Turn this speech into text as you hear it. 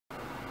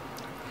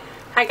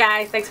Hi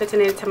guys, thanks for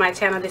tuning into my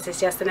channel. This is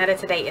Justinetta.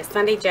 Today is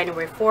Sunday,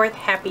 January 4th.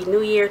 Happy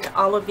New Year to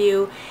all of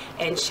you,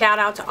 and shout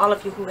out to all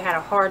of you who had a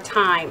hard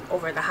time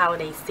over the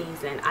holiday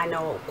season. I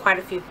know quite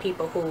a few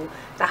people who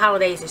the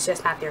holidays is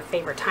just not their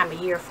favorite time of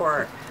year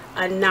for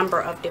a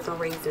number of different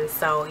reasons.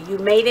 So you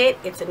made it.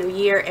 It's a new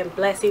year, and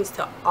blessings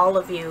to all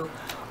of you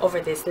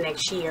over this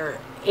next year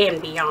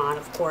and beyond,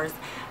 of course.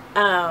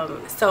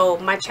 So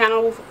my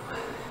channel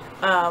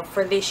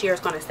for this year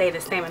is going to stay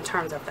the same in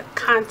terms of the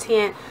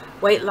content,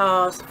 weight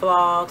loss,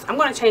 vlogs. I'm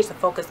going to change the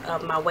focus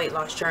of my weight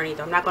loss journey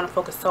though. I'm not going to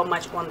focus so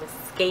much on the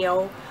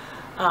scale.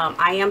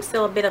 I am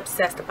still a bit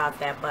obsessed about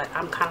that, but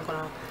I'm kind of going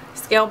to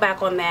scale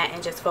back on that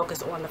and just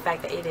focus on the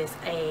fact that it is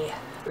a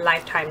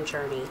lifetime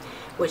journey,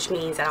 which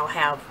means that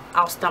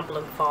I'll stumble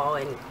and fall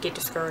and get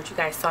discouraged. You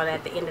guys saw that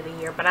at the end of the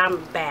year, but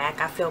I'm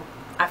back. I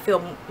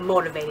feel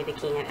motivated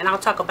again, and I'll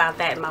talk about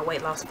that in my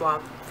weight loss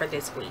vlog for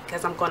this week,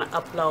 because I'm going to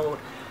upload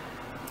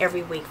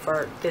every week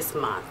for this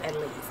month at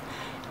least.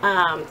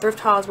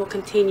 Thrift hauls will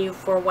continue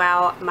for a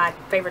while. My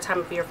favorite time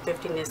of year for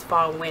thrifting is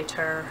fall and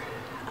winter.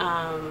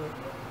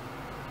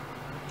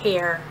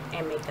 Hair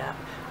and makeup.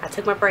 I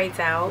took my braids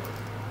out,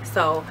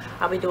 so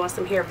I'll be doing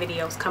some hair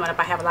videos coming up.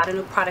 I have a lot of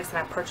new products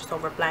that I purchased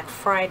over Black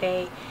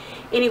Friday.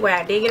 Anyway,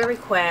 I did get a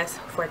request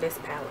for this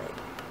palette,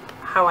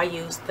 how I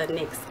use the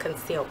NYX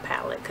Conceal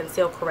palette,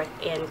 Conceal, Correct,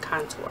 and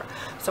Contour.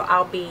 So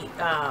I'll be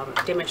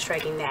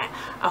demonstrating that.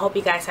 I hope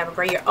you guys have a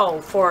great year. Oh,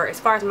 as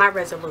far as my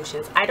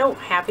resolutions, I don't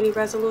have any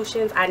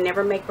resolutions. I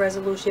never make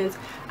resolutions.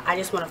 I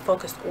just want to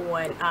focus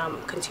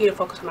on, continue to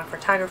focus on my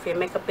photography and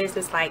makeup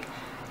business. Like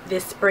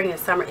this spring and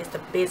summer is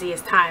the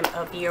busiest time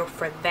of year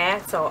for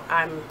that. So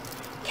I'm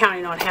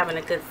counting on having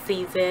a good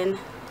season.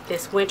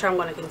 This winter I'm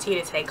going to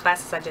continue to take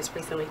classes. I just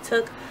recently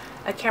took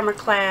a camera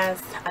class,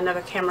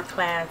 another camera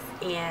class,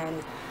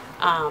 and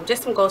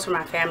just some goals for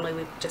my family.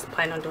 We just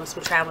plan on doing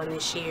some traveling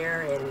this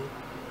year, and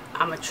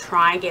I'm going to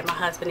try and get my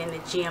husband in the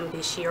gym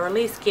this year, or at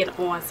least get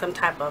on some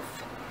type of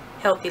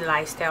healthy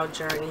lifestyle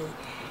journey.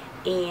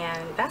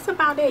 And that's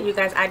about it, you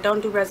guys. I don't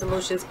do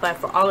resolutions, but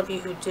for all of you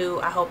who do,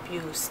 I hope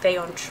you stay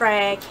on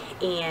track,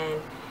 and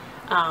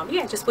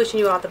yeah, just wishing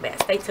you all the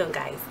best. Stay tuned,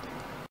 guys.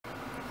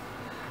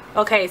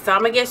 Okay, so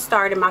I'm gonna get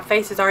started. My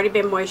face has already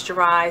been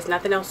moisturized,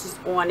 nothing else is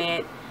on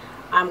it.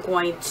 I'm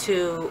going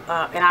to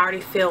and I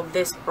already filled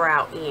this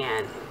brow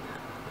in,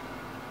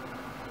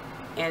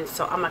 and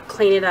so I'm gonna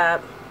clean it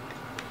up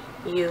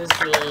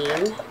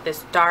using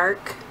this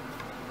dark,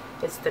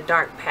 it's the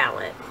dark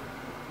palette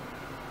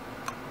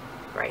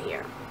right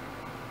here.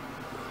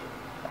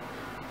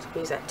 So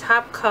use that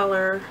top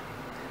color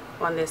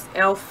on this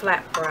L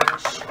flat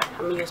brush.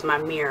 I'm gonna use my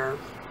mirror.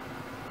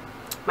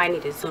 Might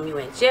need to zoom you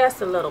in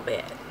just a little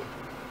bit.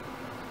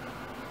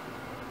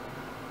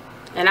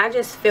 And I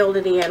just filled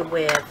it in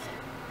with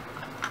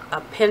a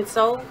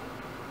pencil,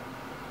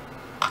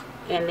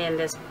 and then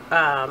this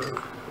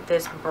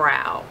this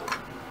brow,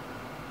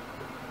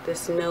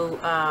 this new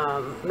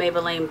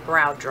Maybelline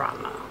Brow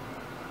Drama.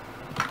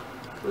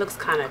 Looks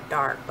kind of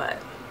dark, but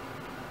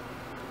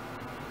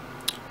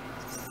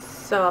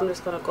so I'm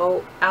just gonna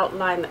go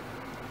outline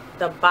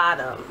the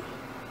bottom.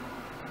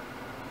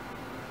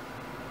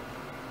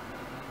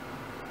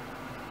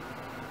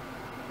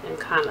 And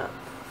kind of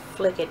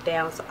flick it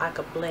down so I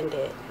could blend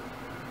it.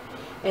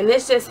 And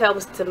this just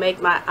helps to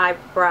make my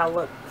eyebrow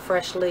look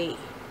freshly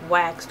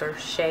waxed or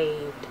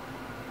shaved.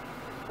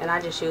 And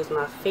I just use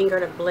my finger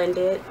to blend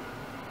it.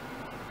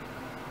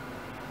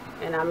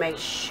 And I make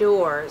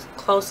sure as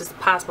close as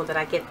possible that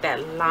I get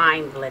that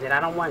line blended.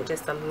 I don't want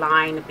just a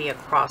line to be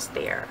across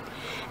there.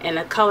 And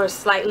the color is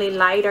slightly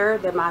lighter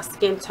than my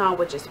skin tone,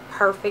 which is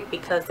perfect,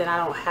 because then I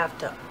don't have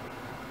to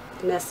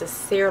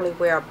necessarily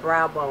wear a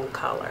brow bone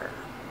color.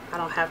 I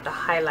don't have to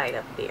highlight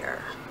up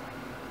there.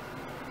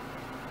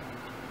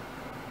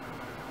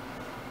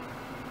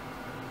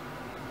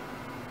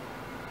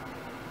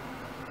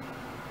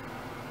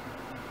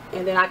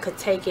 And then I could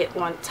take it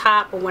on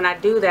top, but when I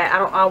do that, I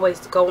don't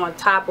always go on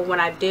top, but when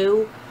I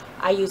do,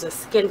 I use a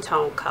skin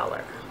tone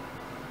color,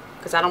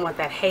 because I don't want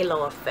that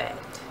halo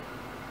effect.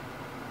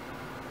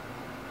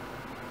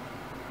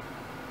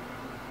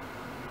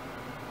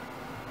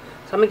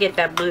 So I'm going to get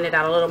that blended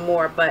out a little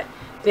more, but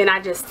then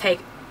I just take,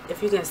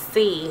 if you can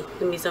see,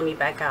 let me zoom you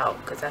back out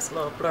because that's a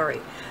little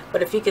blurry,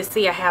 but if you can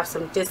see, I have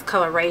some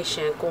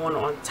discoloration going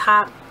on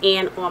top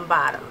and on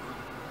bottom.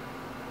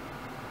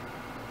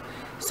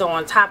 So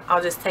on top,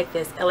 I'll just take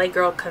this LA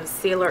Girl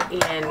concealer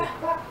in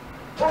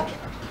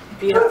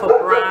Beautiful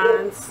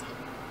Bronze.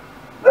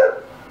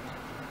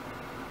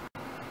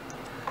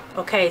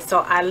 Okay, so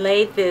I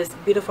laid this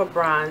Beautiful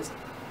Bronze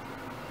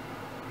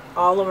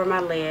all over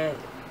my lid,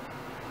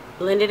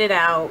 blended it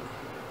out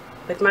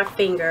with my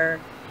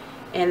finger,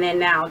 and then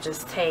now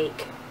just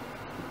take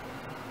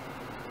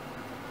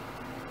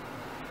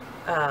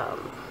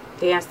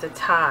Dance the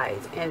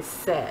Tides and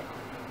set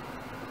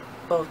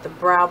both the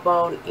brow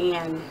bone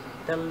and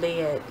the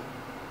lid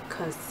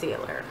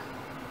concealer.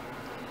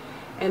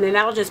 And then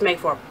that'll just make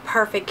for a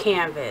perfect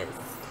canvas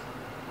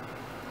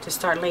to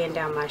start laying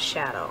down my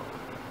shadow.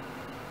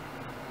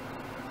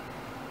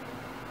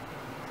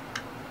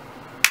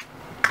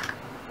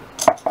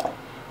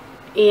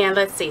 And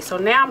let's see, so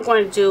now I'm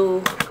going to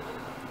do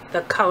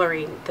the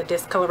coloring, the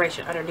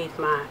discoloration underneath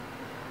my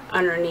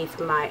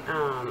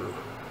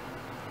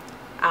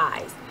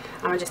eyes.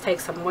 I'm gonna just take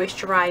some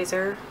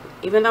moisturizer.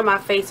 Even though my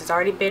face has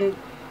already been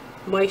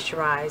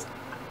moisturized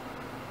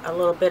a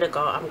little bit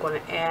ago, I'm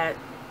going to add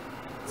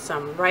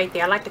some right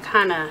there. I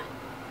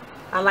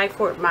like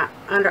for my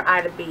under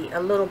eye to be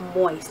a little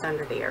moist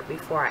under there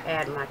before I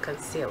add my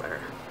concealer.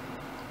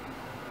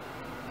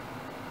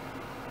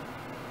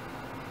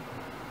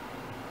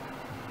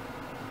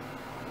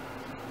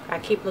 I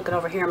keep looking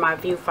over here in my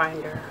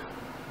viewfinder.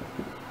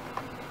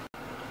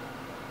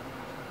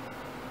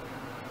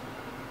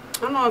 I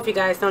don't know if you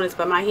guys noticed,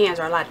 but my hands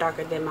are a lot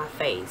darker than my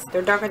face.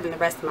 They're darker than the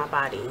rest of my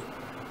body.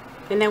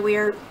 Isn't that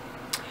weird?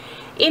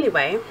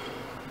 Anyway,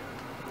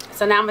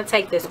 so now I'm going to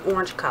take this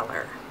orange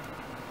color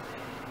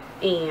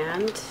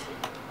and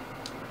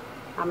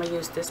I'm going to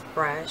use this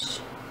brush.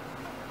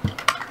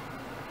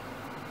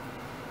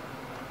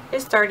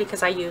 It's dirty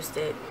because I used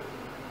it.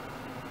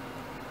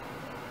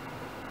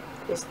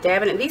 Just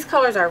dabbing it. These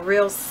colors are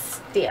real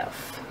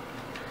stiff.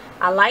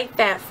 I like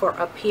that for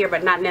up here,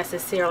 but not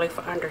necessarily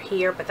for under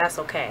here, but that's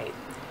okay.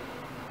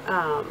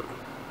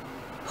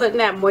 Putting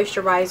that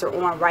moisturizer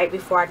on right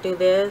before I do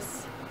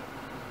this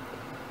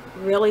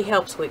really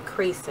helps with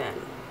creasing.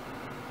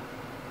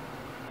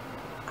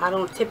 I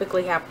don't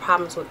typically have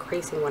problems with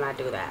creasing when I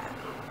do that.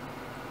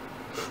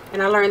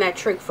 And I learned that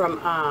trick from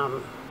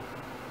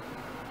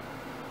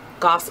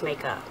Goss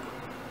Makeup.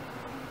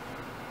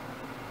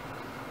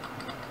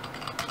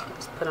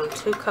 Just put on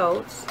 2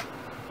 coats.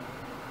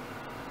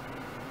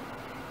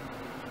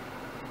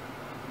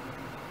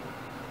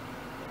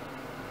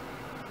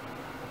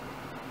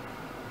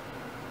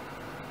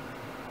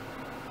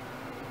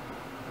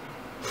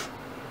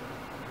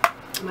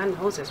 My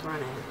nose is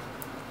running.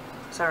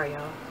 Sorry,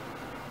 y'all.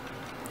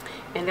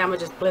 And then I'm going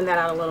to just blend that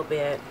out a little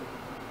bit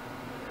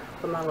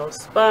with my little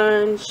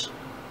sponge.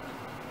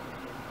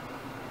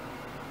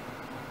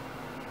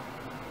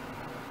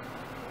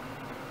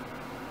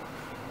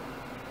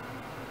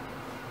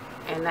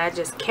 And that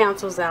just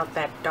cancels out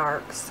that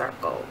dark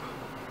circle.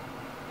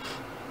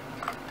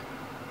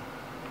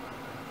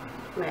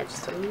 Add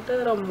just a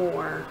little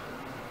more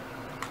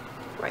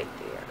right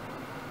there.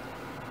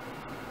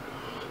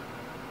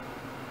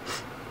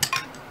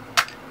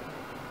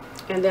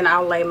 And then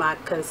I'll lay my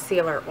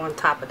concealer on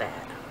top of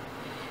that.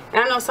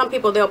 And I know some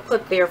people, they'll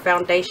put their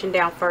foundation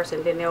down first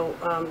and then they'll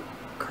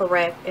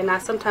correct. And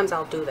sometimes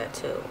I'll do that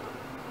too.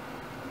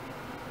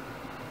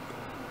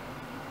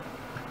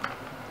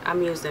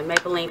 I'm using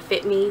Maybelline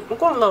Fit Me. I'm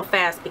going a little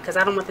fast because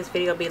I don't want this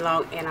video to be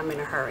long and I'm in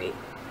a hurry.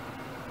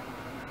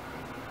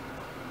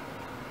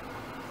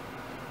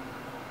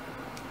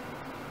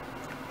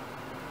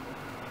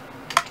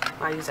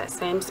 I use that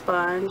same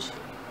sponge.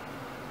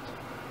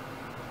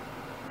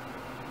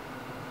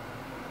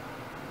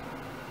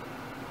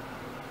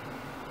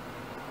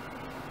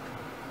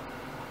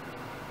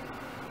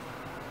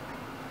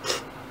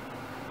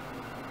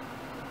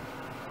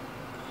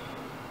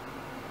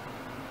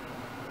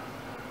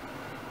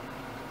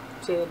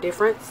 See the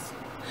difference?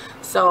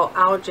 So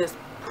I'll just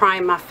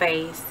prime my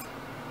face,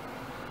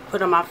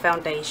 put on my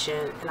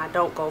foundation, and I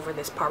don't go over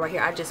this part right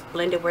here. I just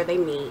blend it where they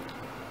meet.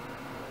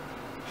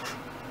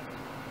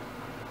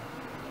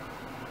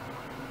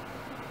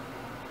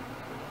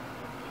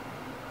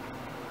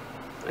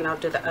 And I'll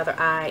do the other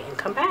eye and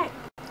come back.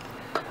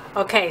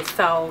 Okay,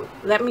 so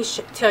let me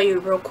tell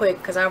you real quick,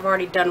 because I've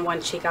already done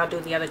one cheek. I'll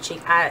do the other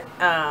cheek. I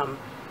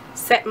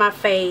set my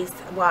face.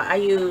 Well, I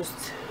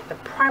used the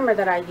primer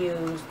that I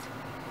used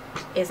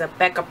is a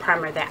Becca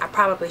primer that I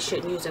probably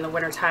shouldn't use in the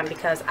winter time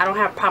because I don't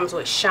have problems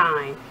with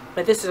shine,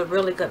 but this is a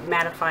really good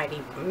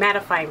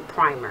mattifying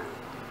primer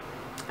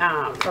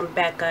from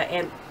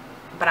Becca.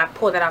 But I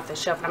pulled that off the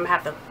shelf and I'm gonna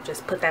have to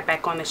just put that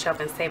back on the shelf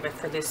and save it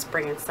for this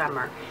spring and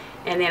summer.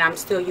 And then I'm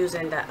still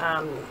using the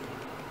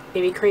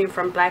BB cream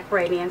from Black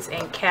Radiance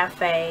and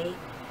Cafe,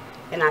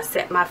 and I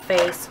set my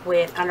face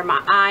with under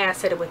my eye. I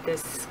set it with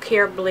this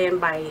Care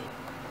Blend by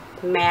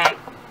MAC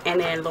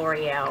and then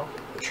L'Oreal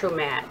True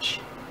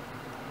Match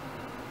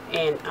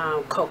and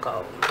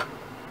cocoa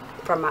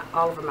from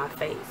all over my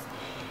face.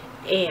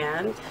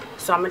 And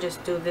so I'm gonna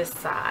just do this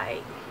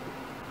side,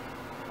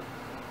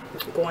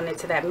 going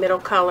into that middle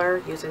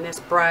color using this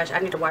brush. I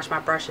need to wash my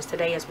brushes.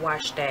 Today is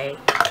wash day.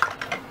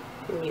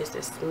 And use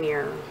this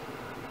mirror.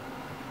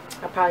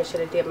 I probably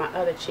should have did my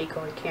other cheek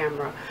on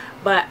camera,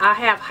 but I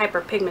have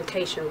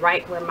hyperpigmentation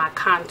right where my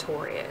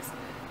contour is,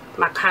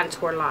 my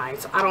contour line,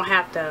 so I don't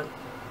have to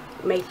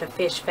make the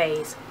fish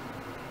face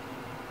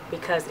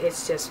because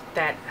it's just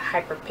that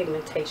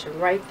hyperpigmentation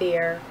right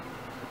there.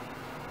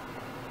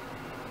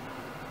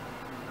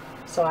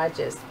 So I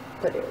just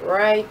put it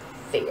right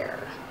there.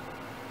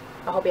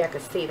 I hope y'all can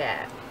see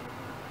that.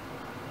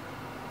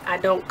 I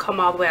don't come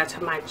all the way out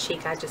to my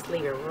cheek. I just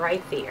leave it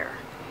right there.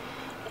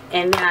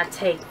 And then I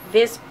take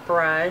this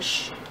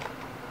brush,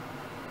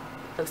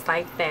 looks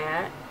like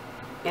that,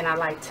 and I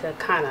like to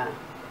kind of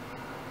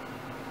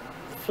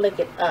flick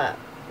it up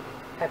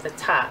at the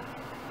top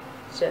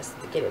just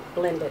to get it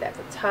blended at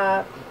the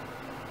top.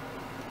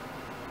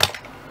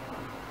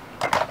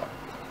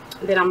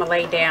 Then I'm going to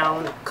lay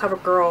down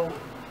CoverGirl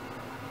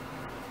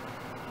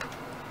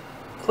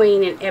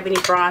Queen and Ebony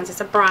Bronze.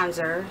 It's a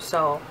bronzer,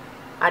 so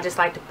I just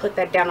like to put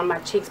that down on my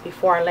cheeks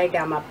before I lay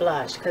down my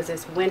blush, because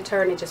it's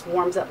winter and it just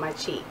warms up my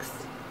cheeks.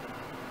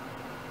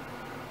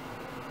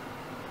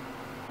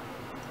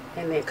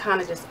 And then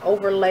kind of just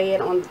overlay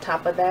it on the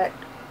top of that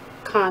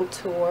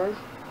contour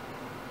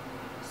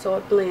so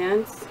it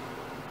blends.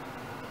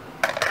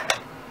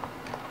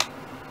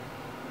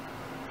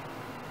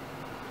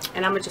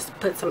 And I'm going to just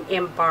put some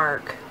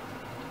Embark.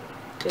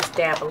 Just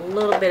dab a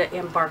little bit of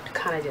Embark to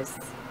kind of just...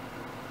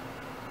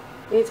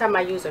 Anytime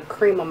I use a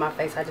cream on my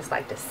face, I just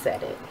like to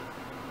set it.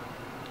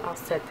 I'll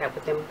set that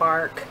with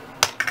Embark.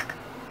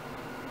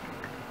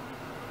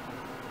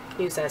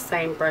 Use that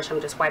same brush.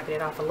 I'm just wiping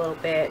it off a little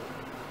bit.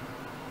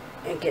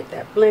 And get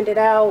that blended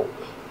out.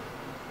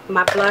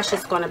 My blush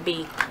is going to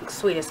be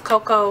Sweet as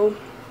Cocoa.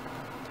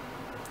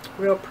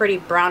 Real pretty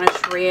brownish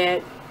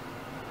red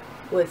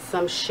with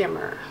some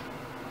shimmer.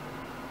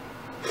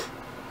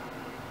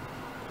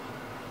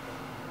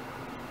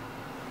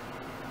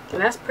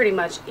 And that's pretty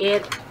much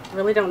it.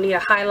 Really don't need a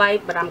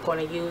highlight, but I'm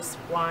going to use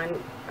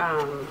one.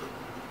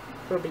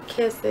 Ruby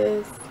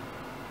Kisses.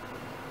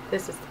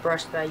 This is the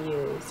brush that I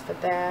use for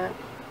that.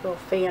 Little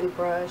fan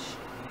brush.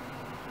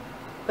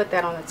 Put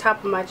that on the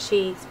top of my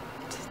cheeks,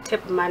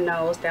 tip of my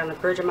nose, down the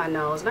bridge of my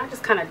nose, and I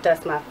just kind of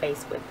dust my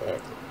face with it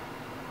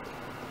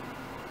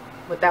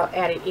without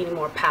adding any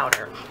more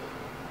powder.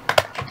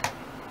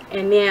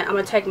 And then I'm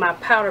going to take my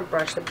powder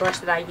brush, the brush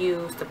that I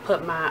use to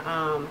put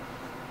my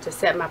to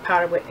set my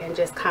powder with, and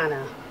just kind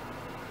of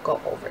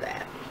go over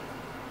that.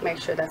 Make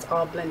sure that's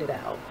all blended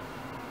out.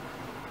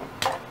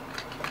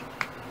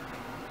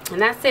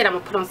 And that's it. I'm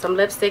going to put on some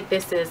lipstick.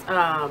 This is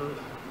the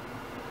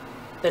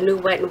new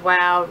Wet n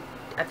Wild.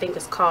 I think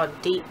it's called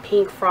Deep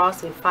Pink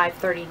Frost in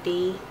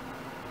 530D.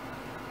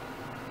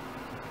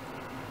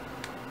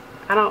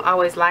 I don't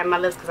always line my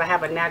lips because I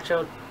have a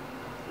natural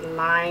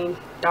line,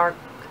 dark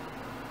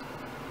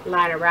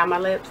line around my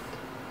lips.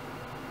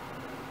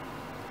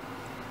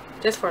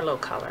 Just for a little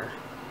color.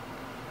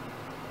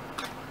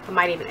 I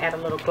might even add a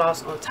little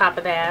gloss on top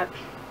of that.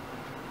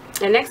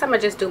 And next I'm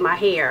going to just do my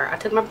hair. I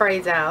took my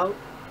braids out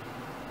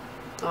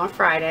on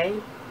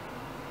Friday.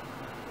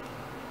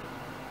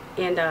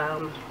 And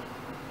I'm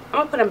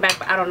going to put them back,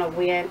 but I don't know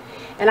when.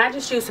 And I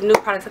just used some new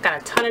products. I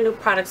got a ton of new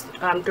products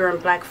during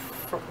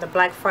the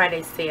Black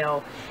Friday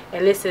sale.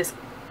 And this is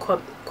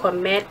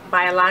Qumet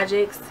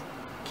Biologics.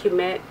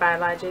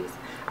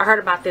 I heard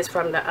about this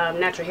from the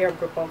Natural Hair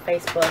Group on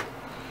Facebook.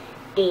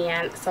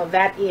 And so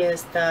that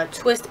is the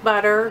twist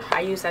butter. I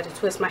use that to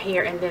twist my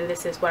hair. And then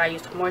this is what I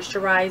use to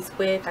moisturize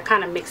with. I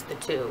kind of mixed the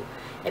two.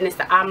 And it's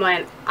the Amla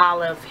and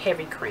Olive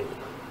Heavy Cream.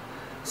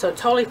 So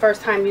totally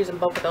first time using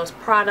both of those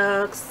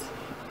products.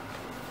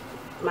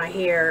 My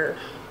hair,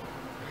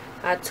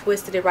 I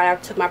twisted it right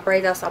after I took my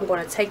braids out. So I'm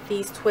going to take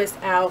these twists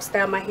out,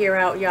 style my hair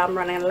out. Y'all, I'm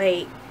running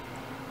late.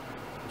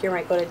 Getting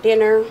ready to go to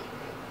dinner.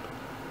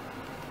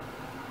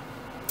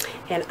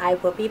 And I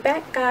will be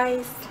back,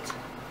 guys.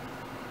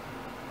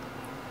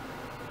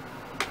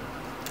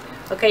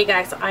 Okay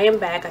guys, so I am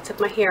back. I took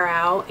my hair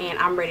out and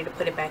I'm ready to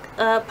put it back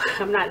up.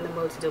 I'm not in the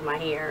mood to do my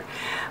hair,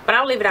 but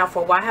I'll leave it out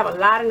for a while. I have a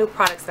lot of new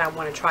products that I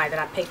want to try that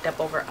I picked up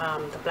over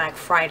the Black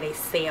Friday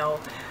sale.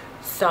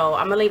 So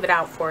I'm gonna leave it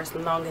out for as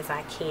long as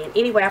I can.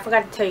 Anyway, I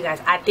forgot to tell you guys,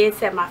 I did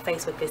set my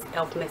face with this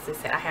e.l.f. mixing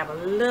set. I have a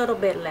little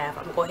bit left.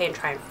 I'm gonna go ahead and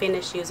try and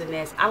finish using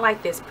this. I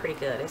like this pretty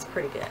good. It's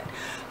pretty good.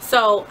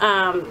 So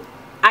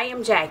I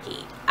am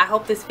Jackie. I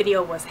hope this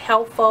video was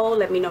helpful.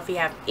 Let me know if you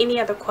have any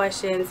other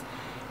questions.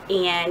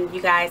 And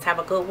you guys have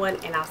a good one,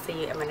 and I'll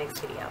see you in my next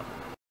video.